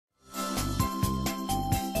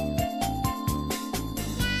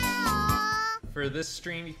for this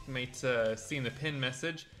stream, you might see in the pin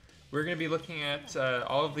message, we're going to be looking at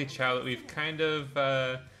all of the Chao that we've kind of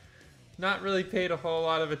not really paid a whole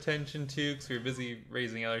lot of attention to because we were busy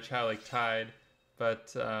raising other Chao like Tide.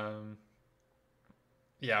 But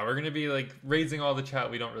yeah, we're going to be like raising all the Chao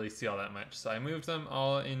we don't really see all that much. So I moved them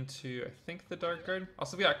all into, I think, the Dark Garden.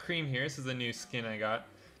 Also, we got Cream here. This is a new skin I got.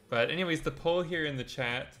 But anyways, the poll here in the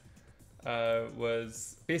chat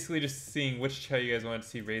was basically just seeing which Chao you guys wanted to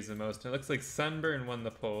see raise the most. And it looks like Sunburn won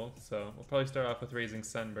the poll, so we'll probably start off with raising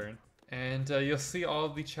Sunburn. And you'll see all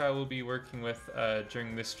of the Chao we'll be working with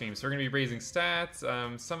during this stream. So we're going to be raising stats.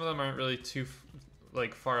 Some of them aren't really too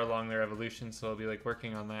far along their evolution, so we'll be like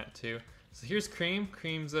working on that too. So here's Cream.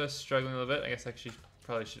 Cream's struggling a little bit. I guess I actually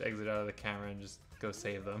probably should exit out of the camera and just go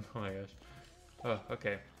save them. Oh my gosh. Oh,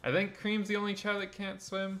 okay. I think Cream's the only Chao that can't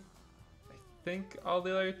swim. I think all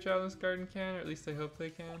the other Chao in this garden can, or at least I hope they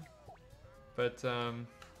can. But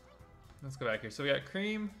let's go back here. So we got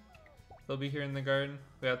Cream. They'll be here in the garden.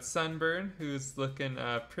 We got Sunburn, who's looking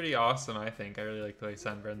pretty awesome, I think. I really like the way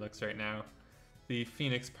Sunburn looks right now. The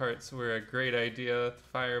Phoenix parts were a great idea. The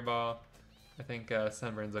Fireball. I think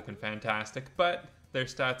Sunburn's looking fantastic, but their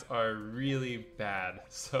stats are really bad.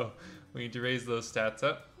 So we need to raise those stats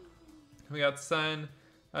up. We got Sun.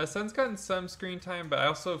 Sun's gotten some screen time, but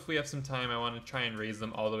also if we have some time, I want to try and raise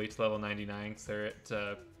them all the way to level 99 because they're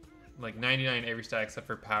at like 99 every stat except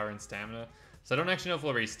for power and stamina. So I don't actually know if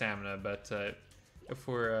we'll raise stamina, but if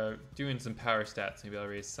we're doing some power stats, maybe I'll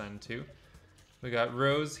raise Sun too. We got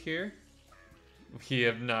Rose here. We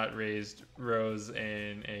have not raised Rose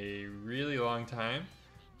in a really long time.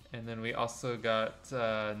 And then we also got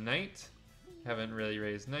Night. Haven't really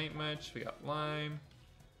raised Night much. We got Lime.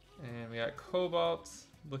 And we got Cobalt.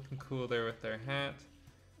 Looking cool there with their hat.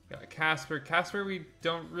 We got Casper. Casper we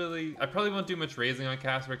don't really... I probably won't do much raising on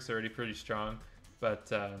Casper because they're already pretty strong. But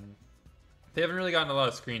they haven't really gotten a lot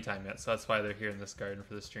of screen time yet, so that's why they're here in this garden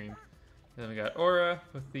for the stream. And then we got Aura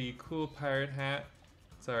with the cool pirate hat.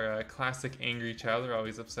 It's our classic angry Chao. They're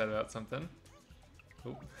always upset about something.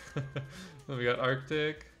 Oh. Then we got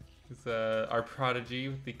Arctic. It's our prodigy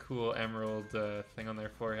with the cool emerald thing on their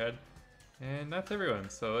forehead. And that's everyone.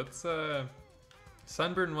 So it's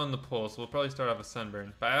Sunburn won the poll, so we'll probably start off with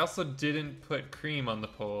Sunburn. But I also didn't put Cream on the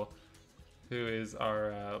poll, who is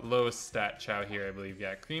our lowest stat Chao here, I believe.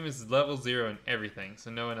 Yeah, Cream is level 0 in everything,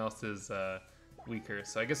 so no one else is weaker.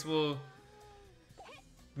 So I guess we'll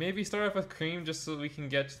maybe start off with Cream just so we can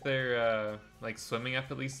get their like swimming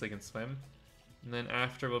up at least so they can swim. And then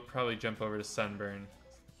after we'll probably jump over to Sunburn.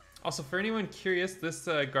 Also, for anyone curious, this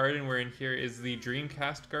garden we're in here is the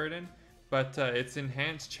Dreamcast garden, but it's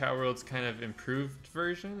enhanced Chao World's kind of improved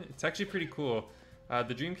version. It's actually pretty cool.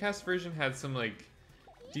 The Dreamcast version had some like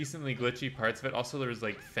decently glitchy parts of it. Also, there was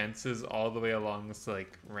like fences all the way along this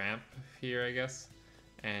like ramp here, I guess.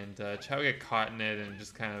 And Chao get caught in it and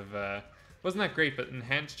just kind of wasn't that great, but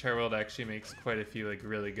enhanced Chao World actually makes quite a few like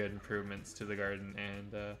really good improvements to the garden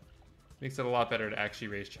and makes it a lot better to actually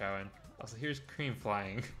raise Chao in. Also, here's Cream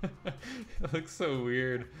flying. It looks so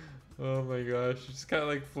weird. Oh my gosh, it's just kind of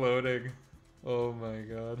like floating. Oh my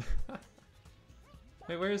god.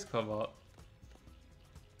 Wait, where is Cobalt?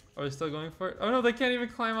 Are they still going for it? Oh no, they can't even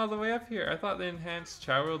climb all the way up here. I thought the enhanced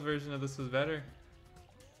Chao World version of this was better.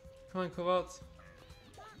 Come on, Cobalt.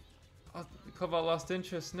 Oh, Cobalt lost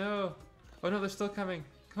interest. No. Oh no, they're still coming.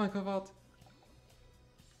 Come on, Cobalt.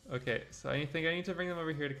 Okay, so I think I need to bring them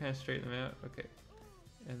over here to kind of straighten them out. Okay.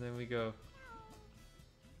 And then we go.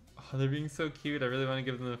 Oh, they're being so cute. I really want to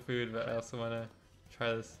give them the food, but I also want to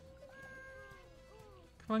try this.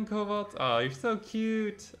 Come on, Cobalt. Oh, you're so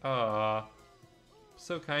cute. Aw.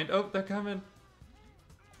 So kind. Oh, they're coming.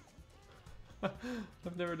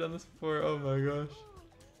 I've never done this before. Oh my gosh.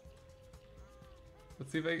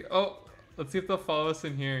 Let's see if I... Oh! Let's see if they'll follow us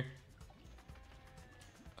in here.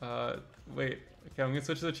 Wait. Okay, I'm gonna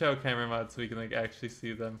switch to the Chao camera mod so we can like actually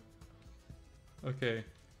see them. Okay.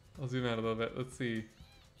 I'll zoom out a little bit. Let's see.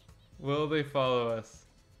 Will they follow us?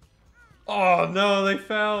 Oh no, they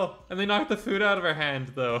fell! And they knocked the food out of our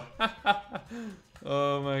hand though.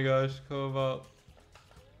 Oh my gosh, Cobalt.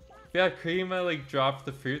 Yeah, Cream like dropped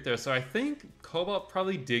the fruit there, so I think Cobalt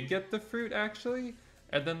probably did get the fruit actually,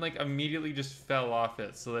 and then like immediately just fell off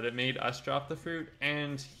it, so that it made us drop the fruit,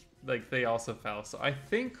 and like they also fell. So I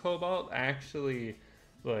think Cobalt actually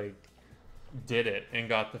like did it and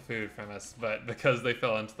got the food from us, but because they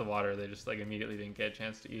fell into the water, they just like immediately didn't get a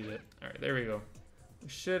chance to eat it. All right, there we go. We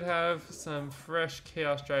should have some fresh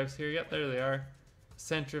chaos drives here. Yep, there they are.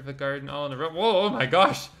 Center of the garden, all in a row. Whoa! Oh my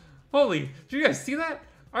gosh! Holy! Did you guys see that?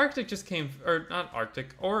 Arctic just came, or not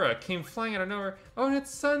Arctic, Aura came flying out of nowhere. Oh, and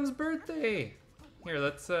it's Sun's birthday! Here,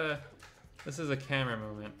 let's This is a camera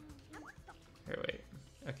moment. Here, wait.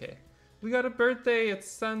 Okay. We got a birthday! It's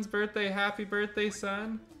Sun's birthday! Happy birthday,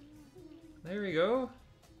 Sun! There we go.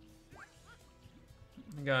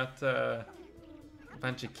 We got a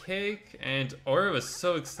bunch of cake, and Aura was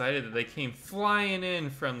so excited that they came flying in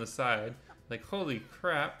from the side. Like, holy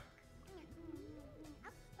crap.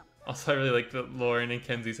 Also, I really like that Lauren and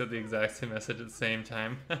Kenzie said the exact same message at the same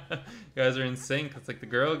time. You guys are in sync. It's like the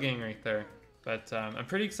girl gang right there. But I'm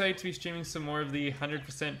pretty excited to be streaming some more of the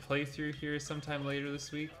 100% playthrough here sometime later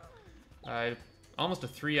this week. Almost a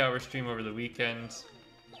 3-hour stream over the weekend.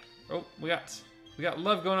 Oh, we got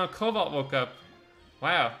love going on. Cobalt woke up.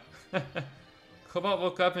 Wow. Cobalt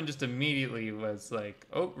woke up and just immediately was like,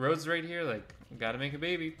 oh, Rose's right here. Like, gotta make a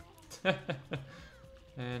baby.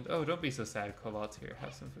 And, oh, don't be so sad. Cobalt's here.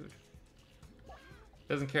 Have some food.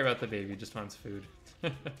 Doesn't care about the baby, just wants food.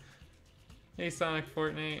 Hey, Sonic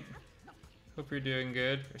Fortnite. Hope you're doing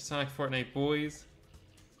good. Or Sonic Fortnite boys.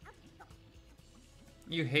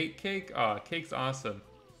 You hate cake? Aw, cake's awesome.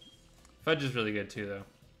 Fudge is really good too, though.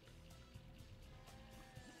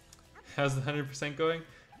 How's the 100% going?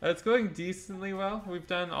 It's going decently well. We've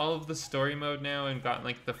done all of the story mode now and gotten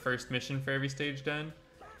like the first mission for every stage done.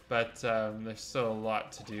 But there's still a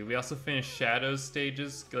lot to do. We also finished Shadow's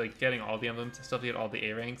stages, like getting all the emblems, still have to get all the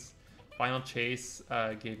A ranks. Final Chase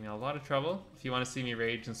gave me a lot of trouble. If you want to see me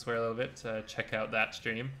rage and swear a little bit, check out that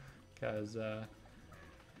stream. Because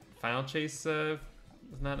Final Chase was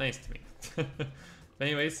not nice to me. But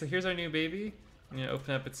anyways, so here's our new baby. I'm going to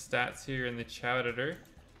open up its stats here in the Chao editor.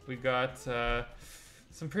 We got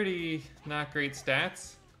some pretty not great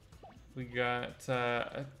stats. We got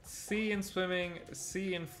a C in swimming, a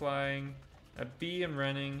C in flying, a B in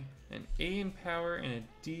running, an A in power, and a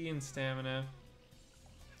D in stamina.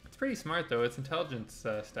 It's pretty smart though. Its intelligence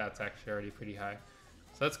stats actually already pretty high.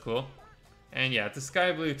 So that's cool. And yeah, it's a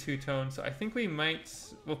sky blue two-tone, so I think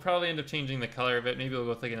we'll probably end up changing the color of it. Maybe we'll go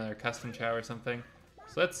with like another custom Chao or something.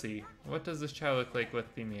 So let's see. What does this Chao look like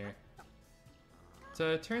with the mirror?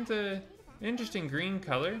 It turns an interesting green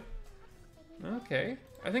color. Okay.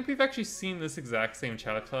 I think we've actually seen this exact same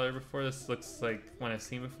Chao color before. This looks like one I've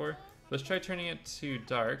seen before. Let's try turning it to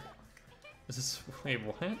dark. This is, wait,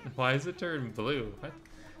 what? Why is it turned blue? What?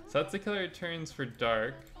 So that's the color it turns for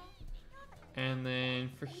dark. And then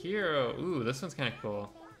for hero, ooh, this one's kind of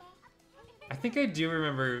cool. I think I do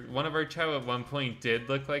remember one of our Chao at one point did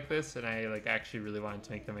look like this, and I like actually really wanted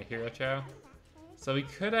to make them a hero Chao. So we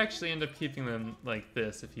could actually end up keeping them like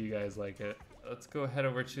this if you guys like it. Let's go head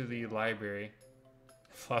over to the library.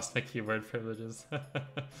 I've lost my keyboard privileges.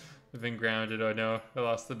 I've been grounded. Oh no, I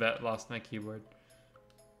lost the bet, lost my keyboard.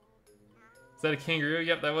 Is that a kangaroo?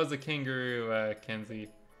 Yep, that was a kangaroo, Kenzie.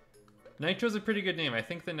 Nitro's a pretty good name. I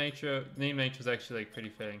think the name Nitro's actually like pretty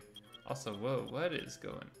fitting. Also, whoa, what is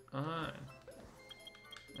going on?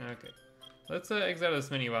 Okay, let's exit out of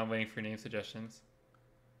this menu while I'm waiting for name suggestions.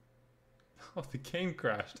 Oh, the game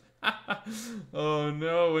crashed. Oh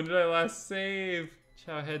no, when did I last save?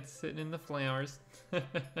 Chao head sitting in the flowers.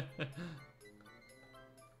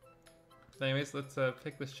 Anyways, let's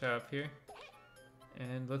pick this Chao up here.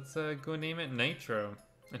 And let's go name it Nitro.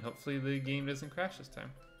 And hopefully the game doesn't crash this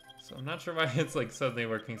time. So I'm not sure why it's like suddenly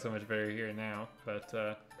working so much better here now. But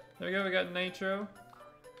there we go, we got Nitro.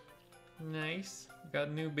 Nice. We got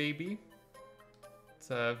a new baby.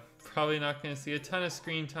 It's probably not going to see a ton of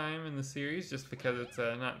screen time in the series just because it's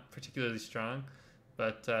not particularly strong.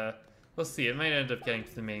 But we'll see. It might end up getting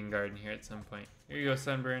to the main garden here at some point. Here you go,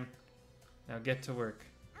 Sunburn. Now get to work.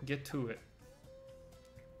 Get to it.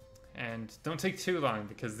 And don't take too long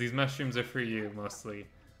because these mushrooms are for you mostly.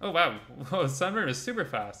 Oh wow, whoa, Sunburn is super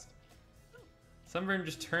fast. Sunburn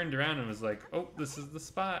just turned around and was like, oh, this is the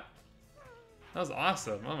spot. That was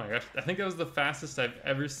awesome. Oh my gosh, I think that was the fastest I've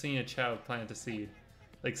ever seen a Chao plant a seed.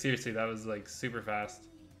 Like seriously, that was like super fast.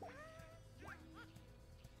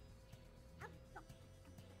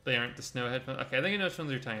 They aren't the snow headphones. Okay, I think I know which ones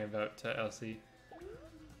you're talking about, Elsie.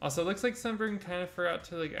 Also, it looks like Sunburn kind of forgot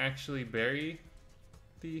to like actually bury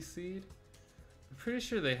the seed. I'm pretty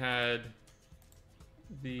sure they had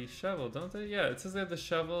the shovel, don't they? Yeah, it says they have the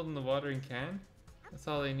shovel and the watering can. That's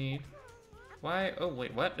all they need. Why? Oh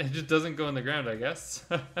wait, what? It just doesn't go in the ground, I guess.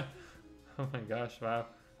 Oh my gosh, wow.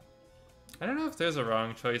 I don't know if there's a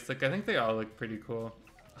wrong choice. Like, I think they all look pretty cool.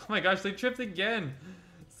 Oh my gosh, they tripped again.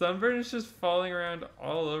 Sunburn is just falling around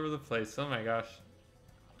all over the place. Oh my gosh.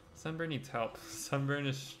 Sunburn needs help. Sunburn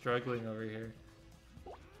is struggling over here.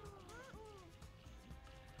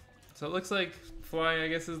 So it looks like Fly, I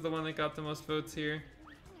guess, is the one that got the most votes here.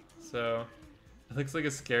 So it looks like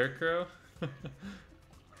a scarecrow.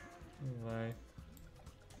 Why?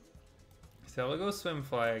 So we'll go swim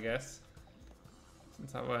Fly, I guess.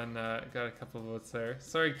 Since that one got a couple of votes there.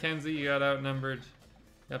 Sorry, Kenzie, you got outnumbered.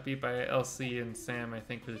 Got beat by LC and Sam, I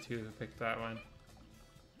think, were the two who picked that one.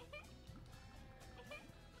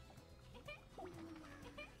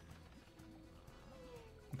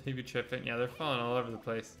 Baby tripping. Yeah, they're falling all over the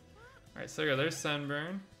place. Alright, so there's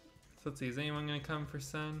Sunburn. So let's see, is anyone gonna come for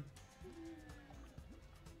Sun?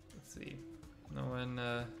 Let's see. No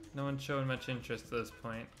one's showing much interest at this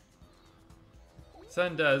point.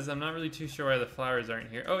 Sun does. I'm not really too sure why the flowers aren't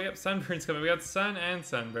here. Oh, yep, Sunburn's coming. We got Sun and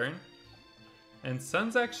Sunburn. And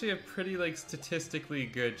Sun's actually a pretty, like, statistically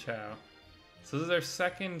good Chao. So this is our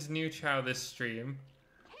second new Chao this stream.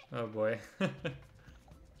 Oh boy. And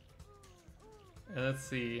let's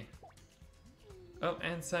see. Oh,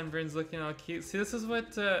 and Sunburn's looking all cute. See, this is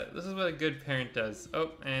what a good parent does.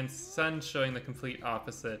 Oh, and Sun's showing the complete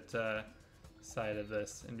opposite side of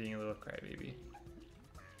this and being a little crybaby.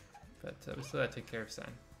 But we still gotta take care of Sun.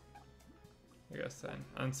 Here you go, Sun.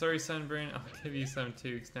 I'm sorry, Sunburn. I'll give you some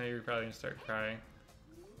too, because now you're probably gonna start crying.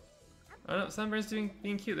 Oh no, Sunburn's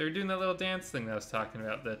being cute. They were doing that little dance thing that I was talking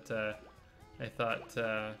about that I thought,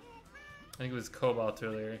 I think it was Cobalt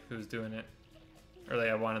earlier who was doing it. Or like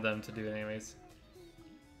I wanted them to do it anyways.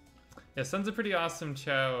 Yeah, Sun's a pretty awesome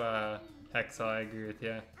Chao, Hexal, I agree with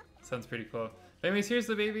you. Sun's pretty cool. But anyways, here's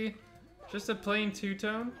the baby. Just a plain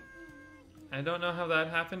two-tone. I don't know how that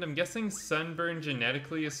happened. I'm guessing Sunburn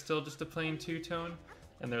genetically is still just a plain two-tone,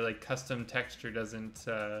 and their like custom texture doesn't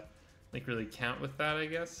like really count with that, I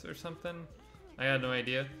guess, or something. I had no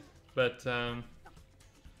idea. But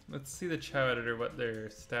let's see the Chao editor, what their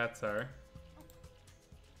stats are.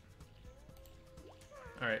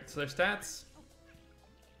 Alright, so their stats.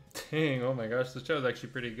 Dang, oh my gosh, the Chao's actually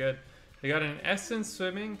pretty good. They got an S in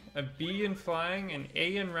swimming, a B in flying, an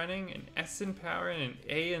A in running, an S in power, and an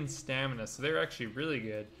A in stamina. So they're actually really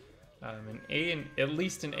good. An A in, at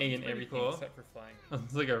least an A in everything cool. Except for flying.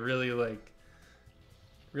 It's like a really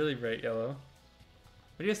bright yellow. What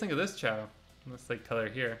do you guys think of this Chao? This like color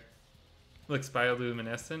here. Looks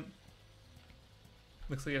bioluminescent.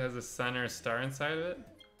 Looks like it has a sun or a star inside of it.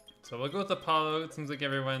 So we'll go with Apollo. It seems like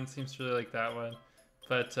everyone seems to really like that one.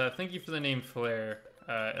 But thank you for the name Flare,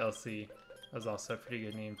 LC. That was also a pretty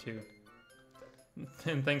good name too.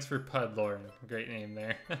 And thanks for Pud Lauren. Great name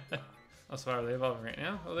there. Also, are they evolving right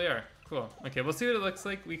now? Oh, they are. Cool. Okay, we'll see what it looks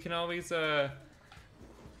like. We can always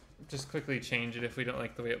just quickly change it if we don't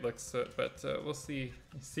like the way it looks. But we'll see.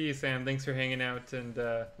 See you, Sam. Thanks for hanging out and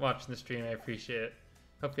watching the stream. I appreciate it.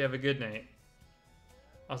 Hope you have a good night.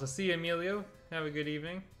 Also, see you, Emilio. Have a good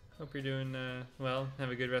evening. Hope you're doing well.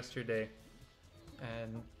 Have a good rest of your day.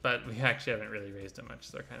 But we actually haven't really raised it much,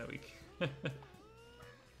 so they're kind of weak.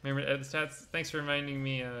 Remember the stats? Thanks for reminding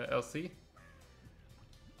me, LC.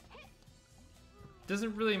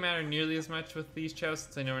 Doesn't really matter nearly as much with these Chao,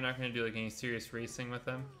 since I know we're not going to do like any serious racing with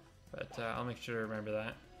them. But I'll make sure to remember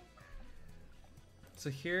that.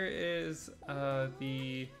 So here is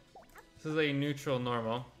this is a neutral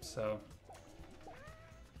normal, so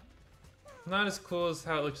not as cool as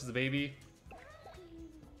how it looks as a baby.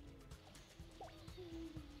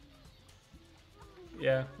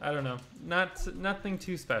 Yeah, I don't know. Nothing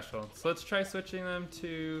too special. So let's try switching them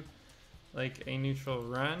to like a neutral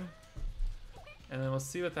run. And then we'll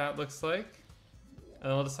see what that looks like. And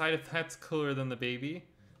then we'll decide if that's cooler than the baby.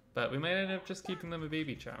 But we might end up just keeping them a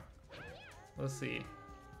baby Chao. Let's see.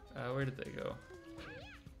 Where did they go?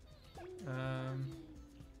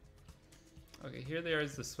 Okay, here they are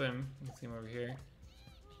as the swim. You can see them over here.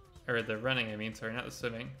 Or the running, I mean, sorry, not the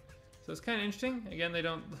swimming. So it's kind of interesting. Again, they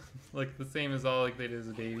don't look the same as all like they did as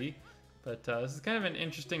a baby. But this is kind of an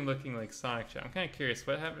interesting looking like Sonic Chao. I'm kind of curious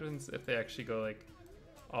what happens if they actually go like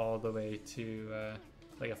all the way to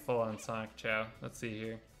like a full-on Sonic Chao. Let's see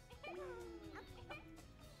here.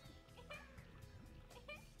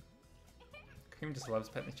 Cream just loves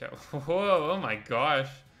petting the Chao. Whoa, oh my gosh.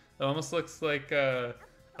 It almost looks like I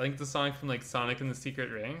think the song from like Sonic and the Secret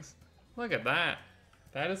Rings. Look at that.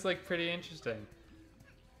 That is like pretty interesting.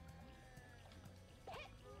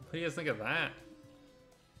 What do you guys think of that?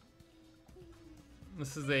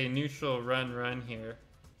 This is a neutral run here.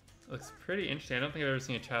 It looks pretty interesting. I don't think I've ever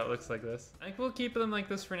seen a Chao that looks like this. I think we'll keep them like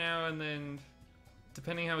this for now, and then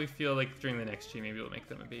depending how we feel like during the next stream, maybe we'll make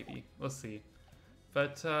them a baby. We'll see.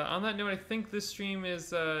 But on that note, I think this stream is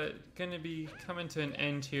going to be coming to an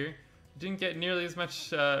end here. Didn't get nearly as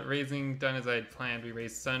much raising done as I had planned. We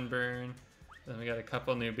raised Sunburn, then we got a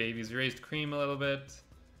couple new babies. We raised Cream a little bit,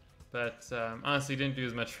 but honestly didn't do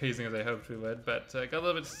as much raising as I hoped we would. But got a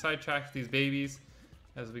little bit sidetracked with these babies,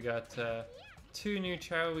 as we got two new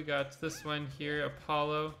Chao. We got this one here,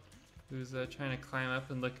 Apollo, who's trying to climb up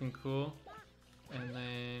and looking cool. And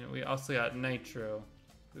then we also got Nitro,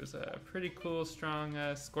 who's a pretty cool, strong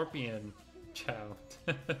scorpion Chao.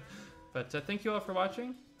 But thank you all for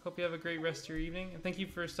watching. Hope you have a great rest of your evening. And thank you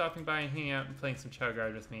for stopping by and hanging out and playing some Chao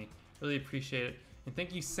Garden with me. Really appreciate it. And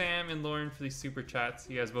thank you, Sam and Lauren, for these super chats.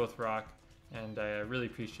 You guys both rock. And I really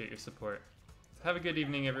appreciate your support. So have a good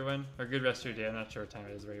evening, everyone. Or good rest of your day. I'm not sure what time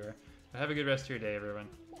it is where you are. But have a good rest of your day, everyone.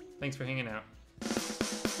 Thanks for hanging out.